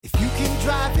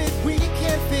drive it, we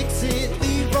can fix it.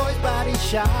 Leroy's Body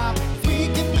Shop. We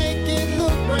can make it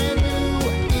look brand new.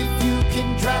 If you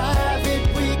can drive it,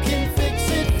 we can fix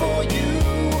it for you.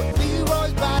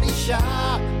 Leroy's Body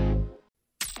Shop.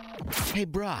 Hey,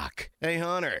 Brock. Hey,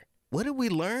 Hunter. What did we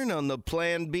learn on the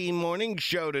Plan B morning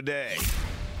show today?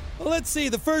 Well, let's see.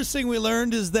 The first thing we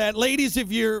learned is that, ladies,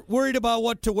 if you're worried about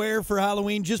what to wear for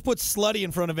Halloween, just put slutty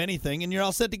in front of anything, and you're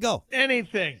all set to go.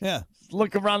 Anything. Yeah. Just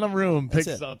look around the room. Pick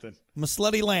That's it. something. I'm a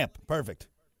slutty lamp. Perfect.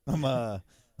 I'm a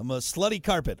slutty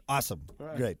carpet. Awesome.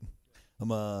 Right. Great.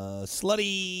 I'm a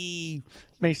slutty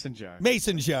Mason jar.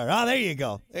 mason jar. Oh, there you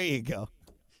go. There you go.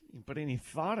 You put any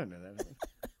thought into that.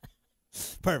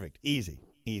 Perfect. Easy.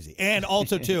 And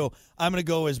also, too, I'm going to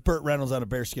go as Burt Reynolds on a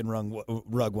bearskin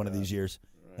rug one of these years.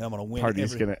 And I'm going to win.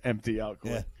 Party's going to empty out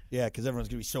quick. Yeah, because everyone's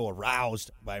going to be so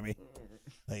aroused by me.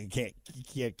 Like, you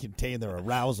can't contain their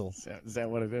arousal. Is that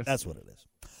what it is? That's what it is.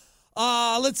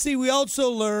 Let's see. We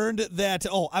also learned that,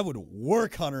 I would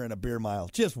work Hunter in a beer mile.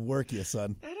 Just work you,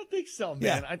 son. I don't think so, man.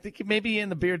 Yeah. I think maybe in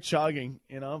the beer chugging,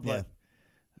 but Yeah. I'll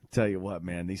tell you what,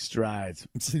 man, these strides.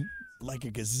 Like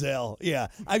a gazelle. Yeah.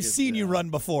 I've seen you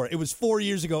run before. It was 4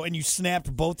 years ago, and you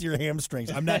snapped both your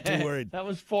hamstrings. I'm not too worried. That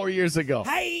was 4 years ago.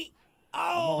 Hey!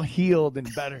 I'm all healed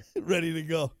and better. Ready to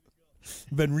go.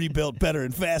 Been rebuilt better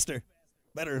and faster.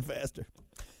 Better and faster.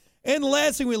 And the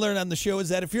last thing we learned on the show is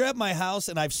that if you're at my house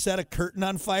and I've set a curtain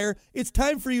on fire, it's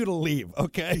time for you to leave,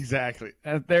 okay? Exactly.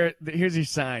 Here's your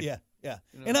sign. Yeah.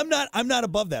 And I'm not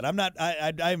above that.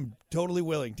 I'm totally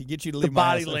willing to get you to leave The my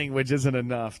body house. language isn't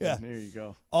enough. Yeah. There you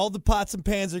go. All the pots and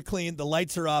pans are clean. The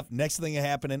lights are off. Next thing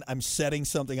happening, I'm setting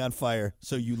something on fire,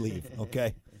 so you leave,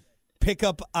 okay? Pick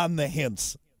up on the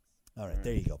hints. All right,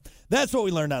 there you go. That's what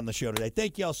we learned on the show today.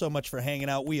 Thank you all so much for hanging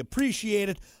out. We appreciate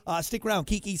it. Stick around.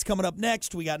 Kiki's coming up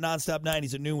next. We got Nonstop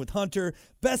 90s at noon with Hunter,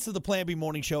 Best of the Plan B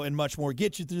Morning Show, and much more.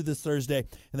 Get you through this Thursday,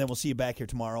 and then we'll see you back here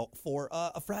tomorrow for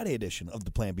a Friday edition of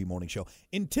the Plan B Morning Show.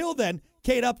 Until then,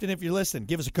 Kate Upton, if you're listening,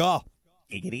 give us a call.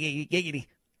 Giggity, giggity.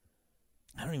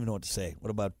 I don't even know what to say.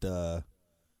 What about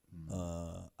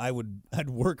I'd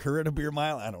work her in a beer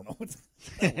mile? I don't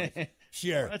know.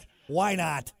 Sure. Why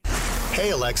not?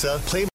 Hey, Alexa, play